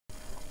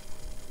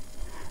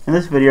In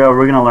this video,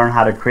 we're going to learn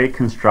how to create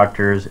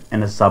constructors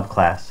in a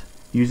subclass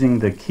using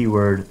the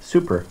keyword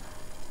super.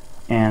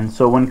 And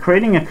so when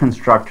creating a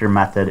constructor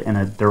method in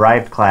a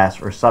derived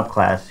class or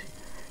subclass,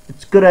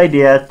 it's a good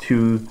idea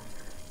to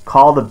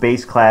call the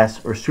base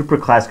class or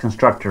superclass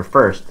constructor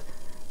first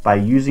by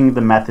using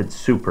the method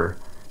super.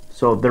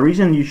 So the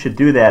reason you should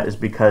do that is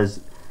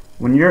because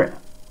when you're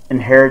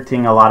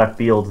inheriting a lot of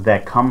fields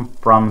that come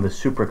from the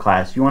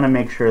superclass, you want to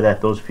make sure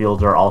that those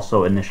fields are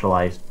also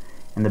initialized.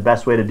 And the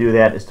best way to do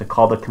that is to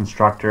call the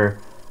constructor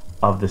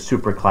of the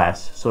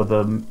superclass. So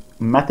the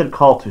method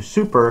call to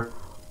super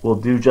will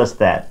do just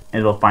that.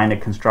 It'll find a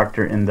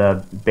constructor in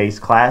the base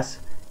class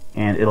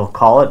and it'll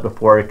call it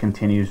before it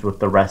continues with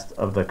the rest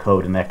of the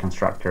code in that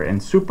constructor.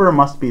 And super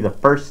must be the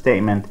first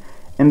statement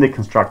in the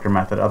constructor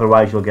method,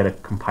 otherwise you'll get a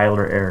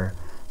compiler error.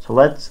 So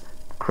let's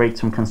create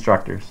some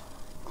constructors.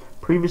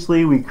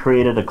 Previously we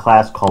created a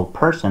class called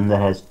person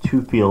that has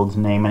two fields,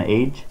 name and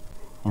age,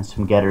 and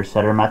some getter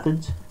setter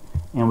methods.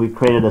 And we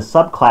created a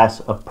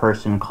subclass of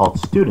person called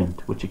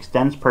student, which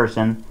extends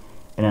person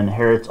and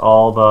inherits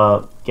all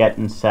the get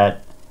and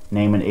set,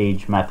 name and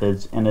age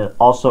methods, and it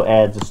also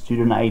adds a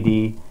student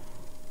ID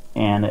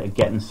and a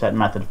get and set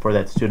method for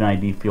that student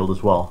ID field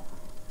as well.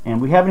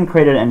 And we haven't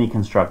created any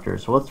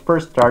constructors, so let's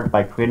first start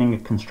by creating a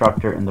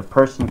constructor in the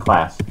person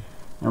class.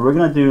 And we're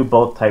going to do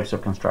both types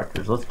of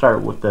constructors. Let's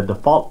start with the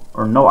default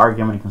or no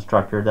argument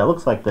constructor that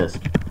looks like this: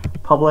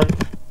 public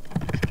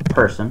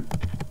person.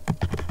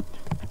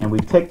 And we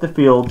take the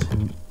fields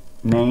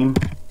name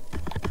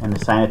and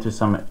assign it to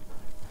some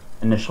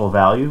initial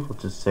value,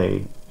 which is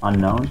say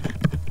unknown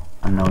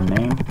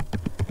name,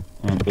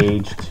 and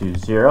age to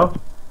 0.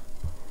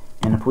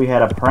 And if we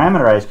had a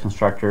parameterized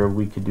constructor,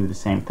 we could do the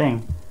same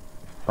thing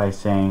by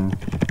saying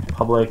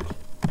public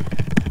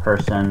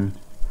person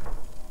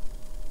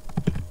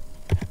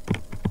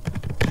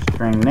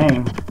string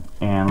name,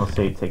 and let's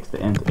say it takes the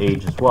int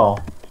age as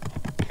well,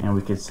 and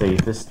we could say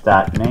this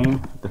dot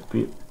name,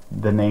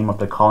 the name of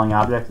the calling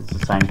object is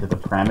assigned to the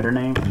parameter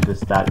name, and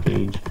this dot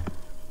age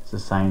is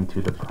assigned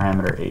to the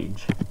parameter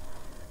age.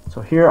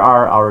 So here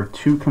are our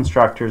two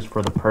constructors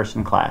for the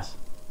person class.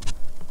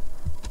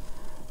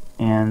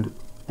 And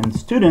in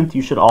student,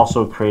 you should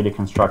also create a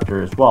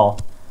constructor as well.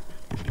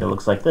 It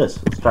looks like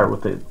this. Let's start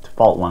with the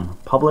default one,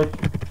 public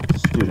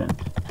student.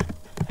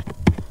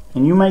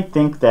 And you might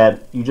think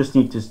that you just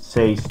need to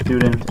say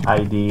student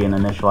ID and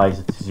initialize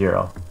it to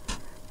 0.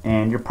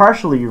 And you're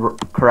partially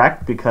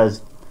correct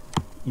because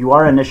you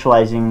are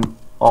initializing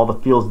all the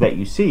fields that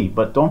you see,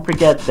 but don't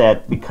forget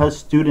that because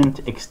student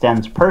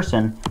extends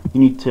person,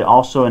 you need to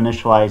also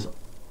initialize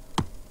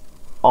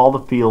all the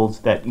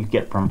fields that you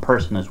get from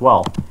person as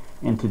well.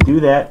 And to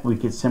do that, we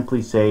could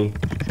simply say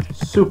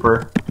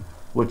super,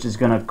 which is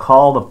going to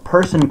call the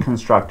person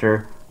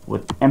constructor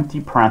with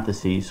empty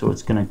parentheses. So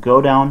it's going to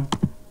go down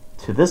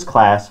to this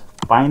class,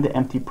 find the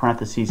empty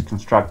parentheses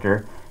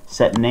constructor,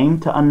 set name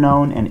to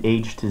unknown and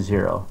age to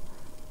 0.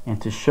 And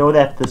to show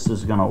that this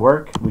is going to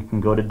work, we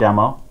can go to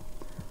demo.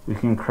 We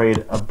can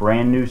create a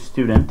brand new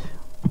student.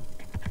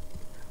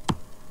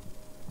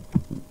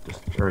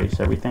 Just erase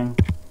everything.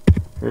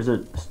 Here's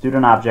a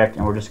student object,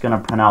 and we're just going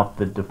to print out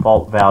the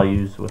default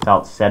values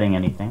without setting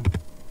anything.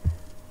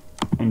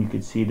 And you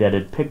can see that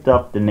it picked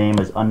up the name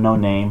as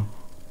unknown name.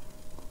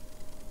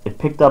 It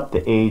picked up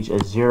the age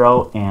as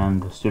 0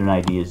 and the student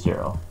ID is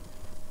 0.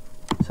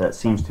 So that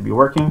seems to be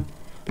working.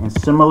 And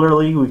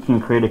similarly, we can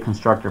create a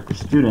constructor for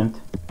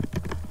student,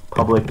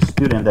 public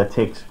student, that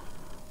takes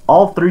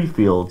all three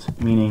fields,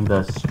 meaning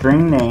the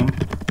string name,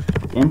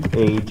 the int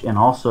age, and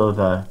also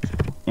the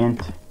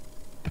int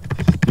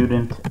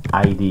student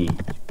ID.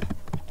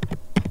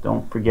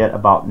 Don't forget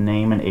about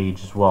name and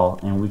age as well.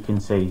 And we can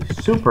say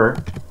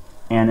super,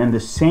 and in the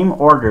same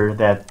order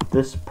that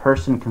this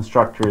person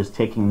constructor is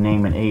taking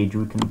name and age,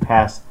 we can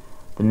pass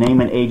the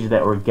name and age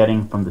that we're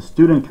getting from the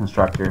student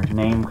constructor,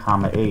 name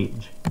comma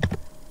age,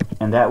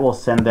 and that will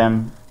send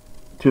them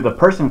to the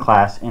person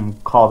class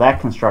and call that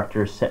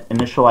constructor,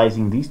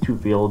 initializing these two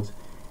fields.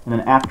 And then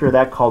after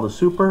that call to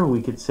super,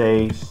 we could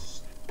say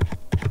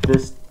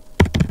this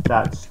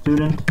dot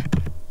student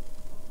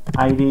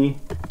ID,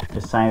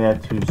 assign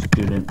that to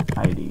student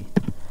ID.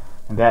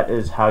 And that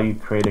is how you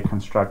create a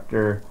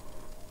constructor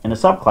in a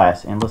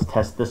subclass. And let's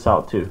test this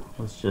out too.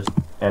 Let's just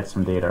add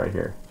some data right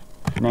here.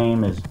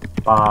 Name is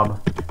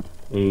Bob,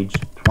 age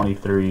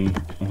 23,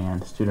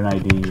 and student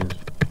ID is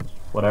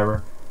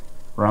whatever.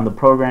 Run the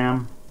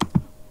program,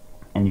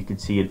 and you can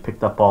see it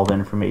picked up all the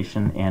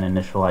information and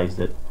initialized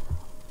it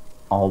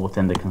all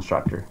within the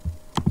constructor.